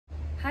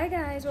Hi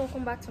guys,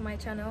 welcome back to my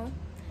channel.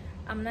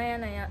 I'm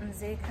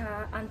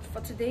Nayanzeka, and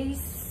for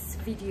today's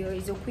video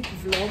is a quick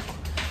vlog.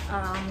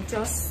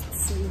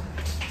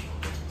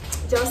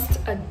 Just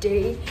a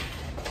day.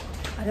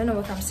 I don't know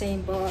what I'm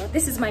saying, but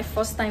this is my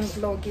first time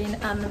vlogging,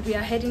 and we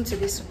are heading to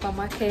the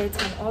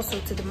supermarket and also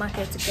to the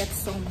market to get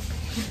some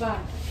bag.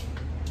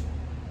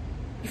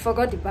 You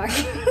forgot the bag.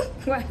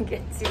 Go and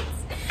get it.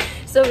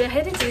 So we are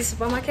heading to the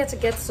supermarket to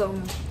get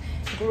some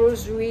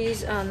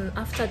groceries, and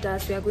after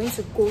that we are going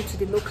to go to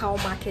the local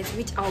market,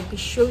 which I'll be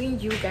showing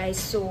you guys.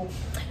 So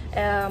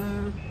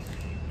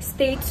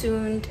stay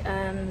tuned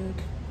and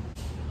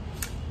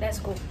let's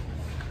go.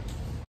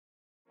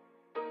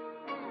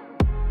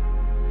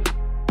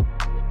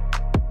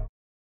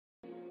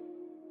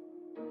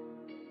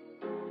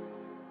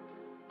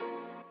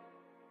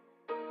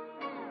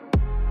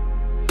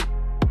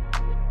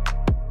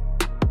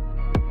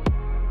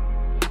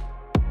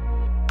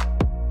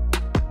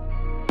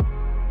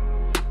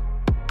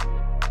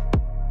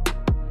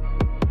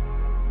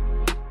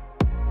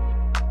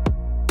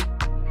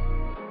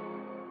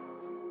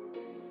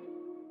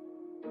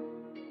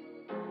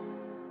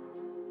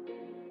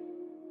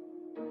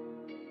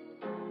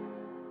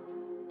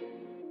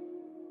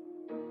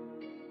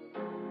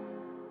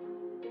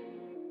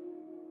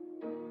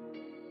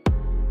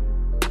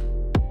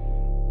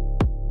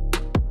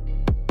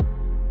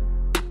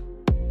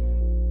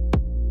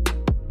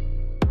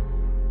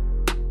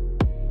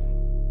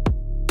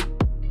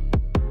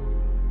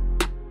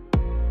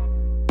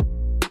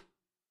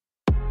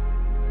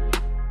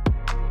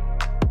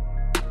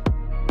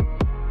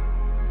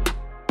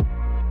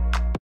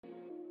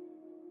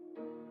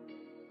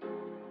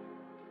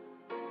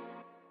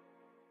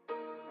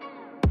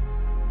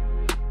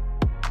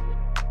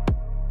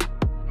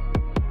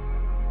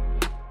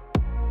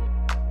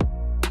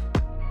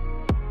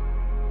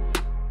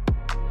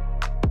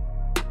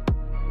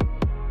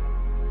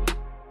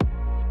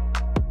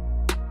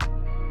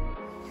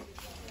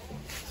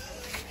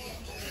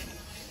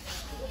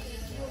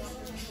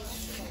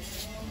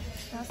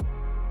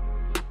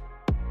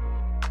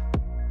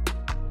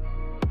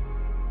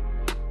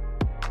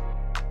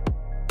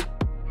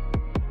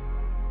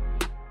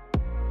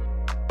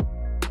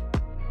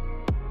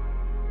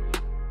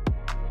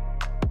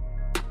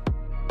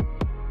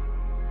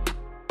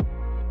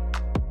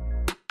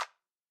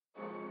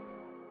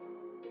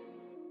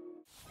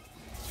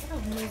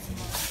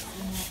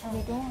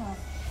 They don't have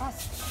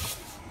fast.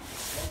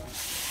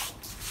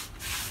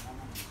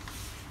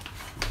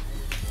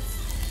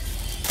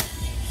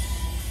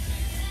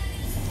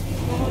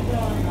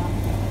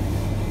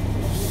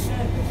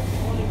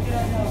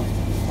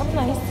 What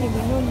nice thing, we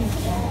don't need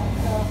that.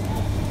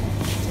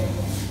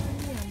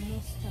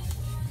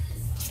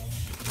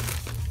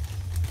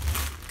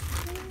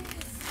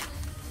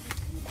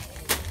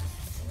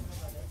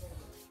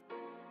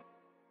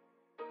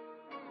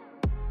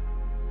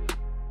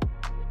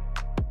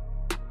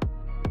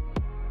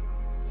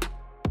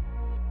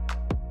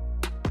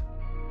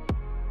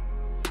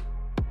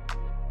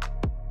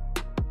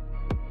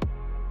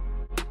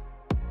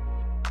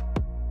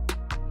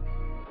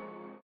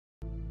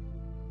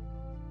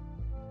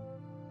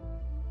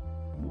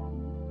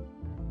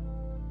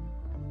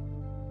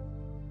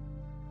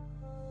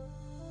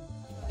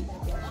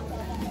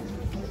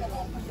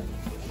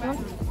 Huh?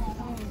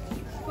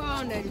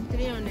 400,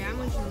 300, how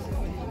much is it?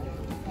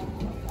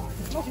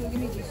 What should you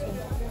give me this one?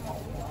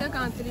 Take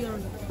on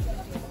 300.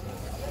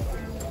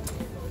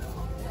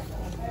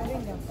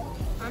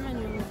 How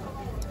many?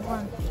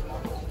 One.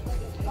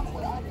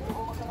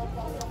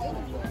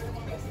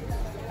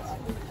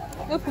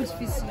 What put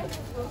fish?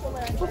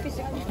 Put fish.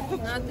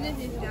 Not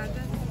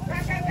 350.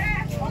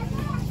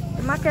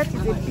 The market is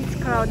a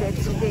bit crowded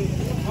today.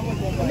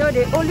 You know,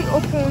 they only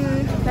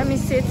open, let me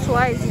say,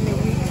 twice in a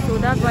week, so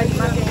that's why the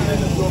market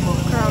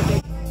is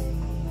crowded.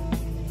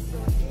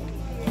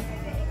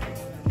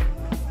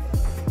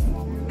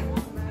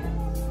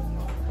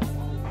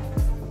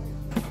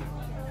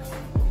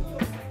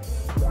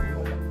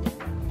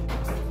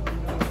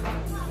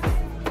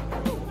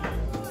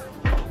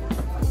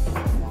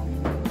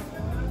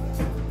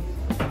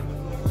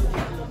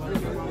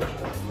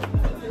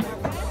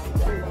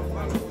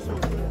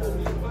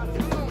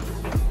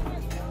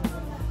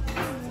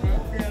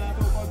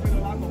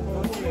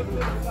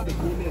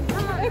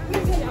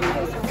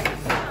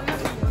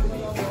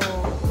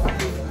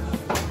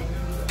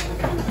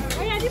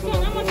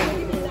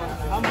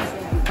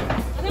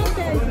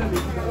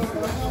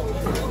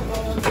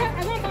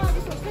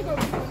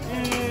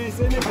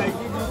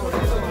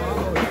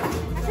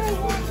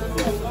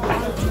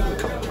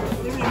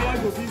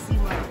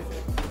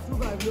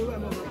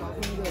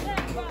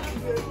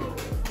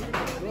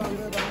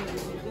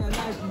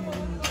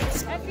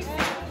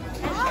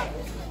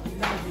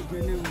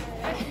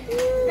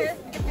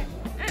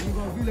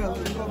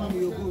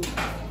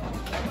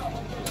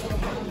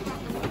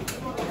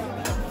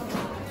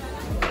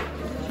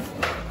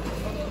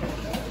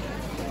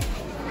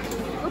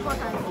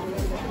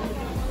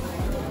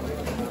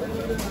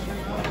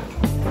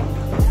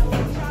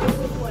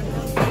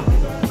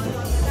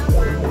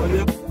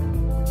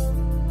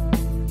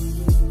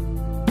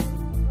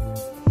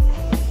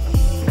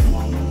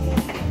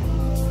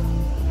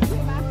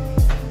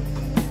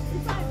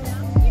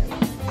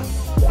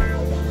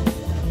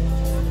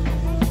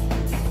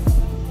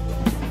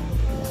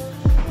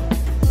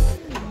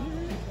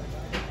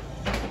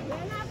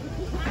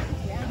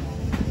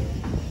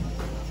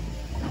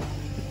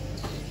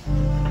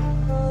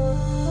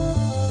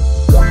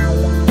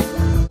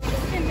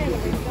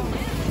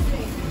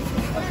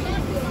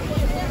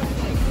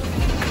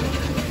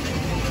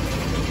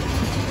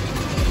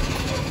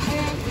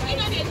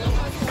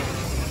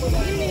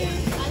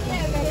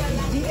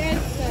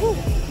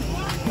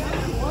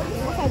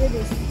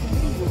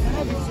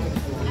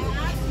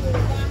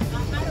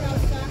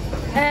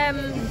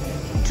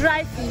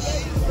 Dry fish.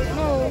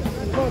 No,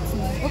 goat.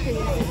 Okay.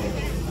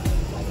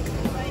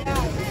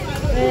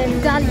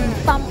 Garlic,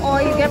 palm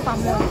oil. Get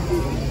palm oil.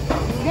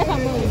 Get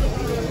palm oil.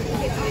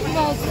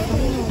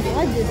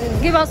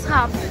 Give us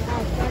half.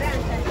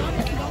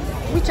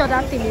 Which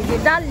other thing is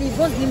it? That leaf.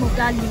 What's the name of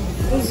that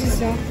leaf? This is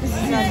that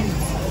leaf.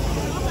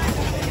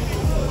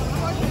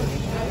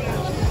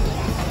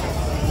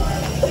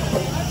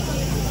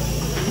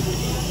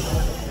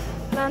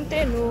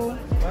 Plantain. No.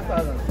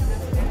 1,000.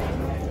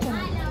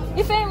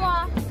 If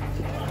anyone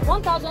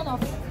 1,000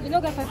 of you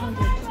don't get 500.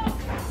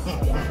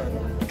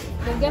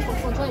 Then get for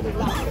 4. Why they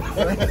laugh?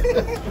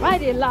 Why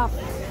they laugh?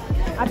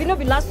 I did not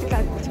be last week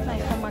I put it in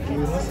the market.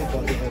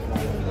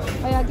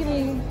 Oh yeah, give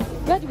me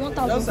where the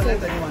 1,000.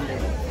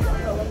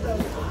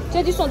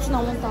 Take this one to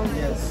now 1,000.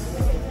 Yes.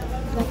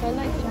 Like I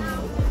like it.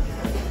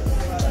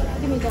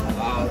 Give me that.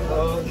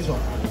 This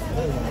one.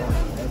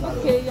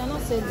 Okay, you're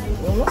not selling.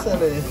 I'm not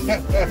selling. I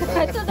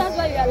thought that's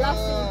why you are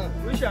laughing.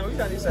 Which one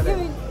is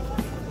selling?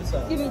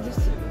 Give me this.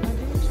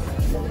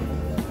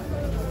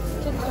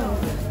 Take this one.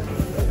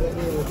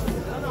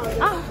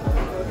 Ah.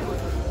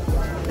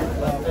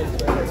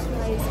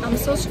 Guys, I'm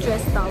so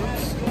stressed out.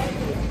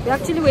 We're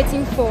actually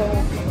waiting for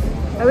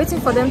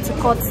them to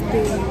cut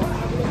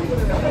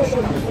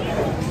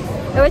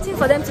we're waiting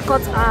for them to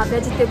cut our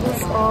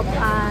vegetables up,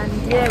 and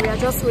yeah, we are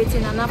just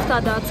waiting, and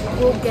after that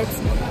we'll go get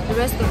the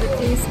rest of the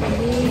things we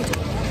need.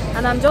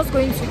 And I'm just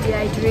going to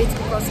dehydrate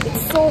because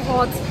it's so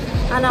hot,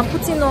 and I'm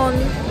putting on,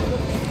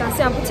 you can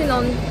see I'm putting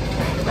on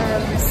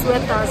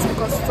sweaters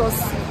because it was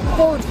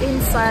cold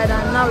inside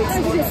and now it's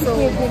hot.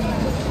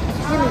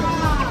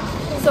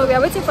 So we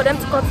are waiting for them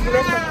to cut the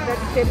rest of the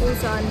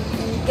vegetables and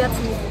we get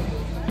moving.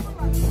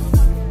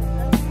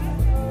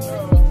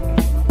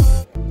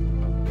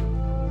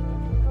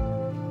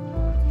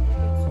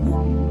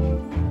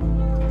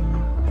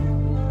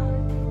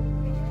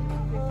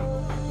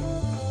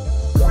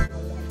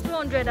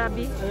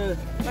 Abi. Oh,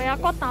 yeah,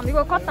 cut them. You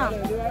go cut them. You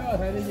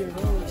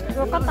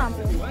go cut them.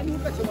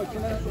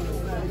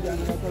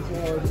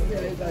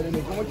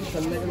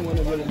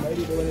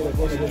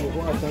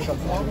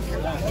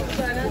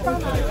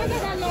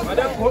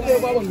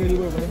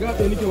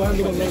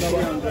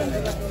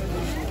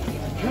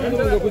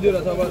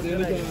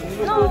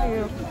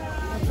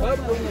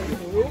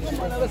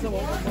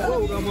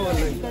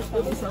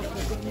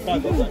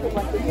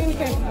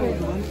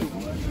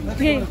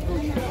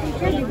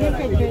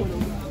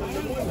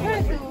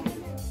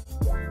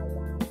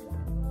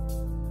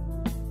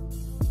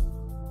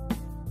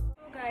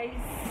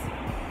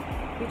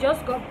 We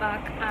just got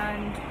back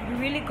and we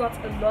really got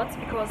a lot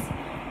because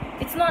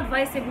it's not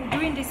advisable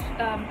during this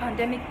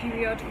pandemic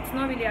period. It's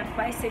not really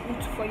advisable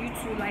for you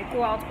to like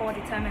go out all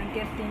the time and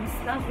get things.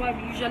 That's why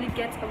we usually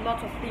get a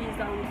lot of things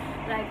that will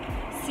like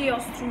see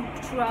us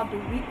throughout the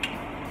week,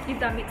 if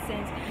that makes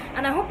sense.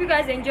 And I hope you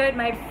guys enjoyed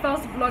my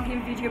first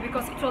vlogging video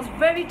because it was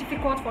very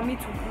difficult for me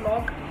to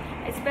vlog,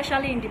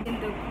 especially in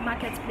the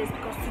marketplace,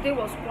 because today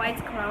was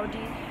quite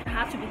crowded. I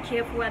had to be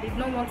careful. I did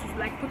not want to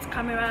like put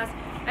cameras.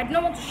 I did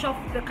not want to shove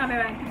the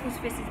camera in people's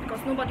faces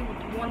because nobody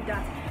would want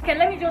that. Okay,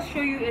 let me just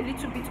show you a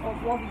little bit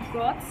of what we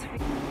got.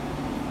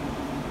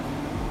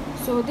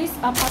 So these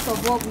are part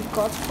of what we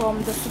got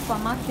from the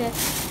supermarket.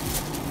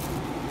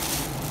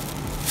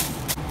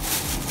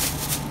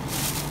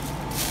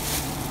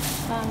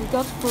 We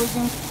got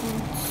frozen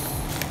fruits,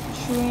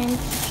 shrimp,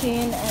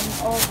 chicken and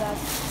all that.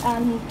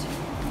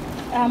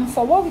 And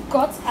for what we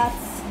got at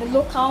the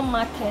local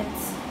market,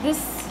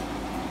 this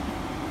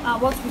are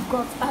what we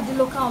got at the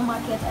local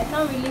market. I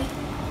can't really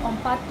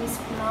unpack this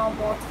now,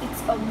 but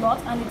it's a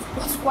lot and it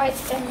was quite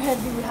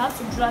heavy. We had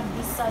to drag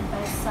this side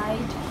by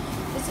side.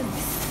 This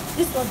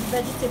was the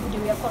vegetable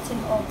that we are cutting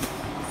up.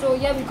 So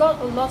yeah, we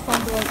got a lot from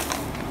the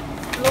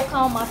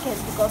local market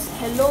because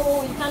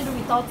hello, you can't do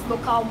without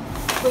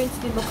going to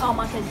the local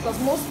market because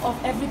most of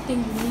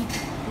everything you need,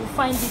 you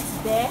find it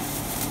there,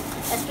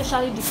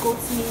 especially the goat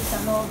meat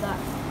and all that.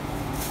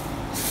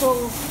 So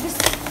these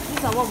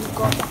are what we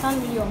got. I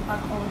can't really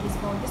unpack all this,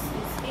 but this is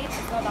it.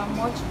 It's not that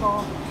much,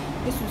 but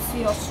this will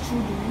see us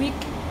through the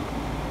week,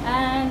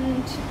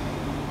 and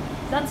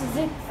that is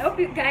it. I hope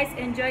you guys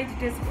enjoyed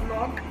this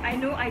vlog. I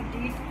know I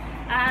did,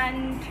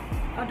 and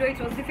although it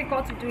was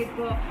difficult to do it,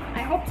 but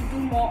I hope to do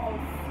more of,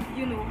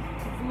 you know,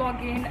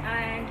 vlogging.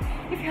 And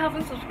if you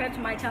haven't subscribed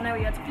to my channel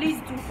yet, please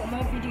do for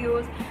more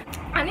videos.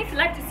 And if you'd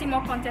like to see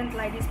more content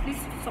like this, please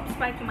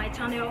subscribe to my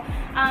channel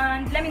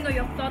and let me know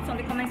your thoughts on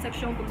the comment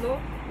section below.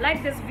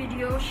 Like this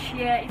video,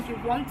 share if you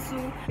want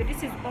to. But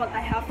this is all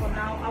I have for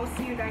now. I will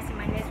see you guys in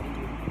my next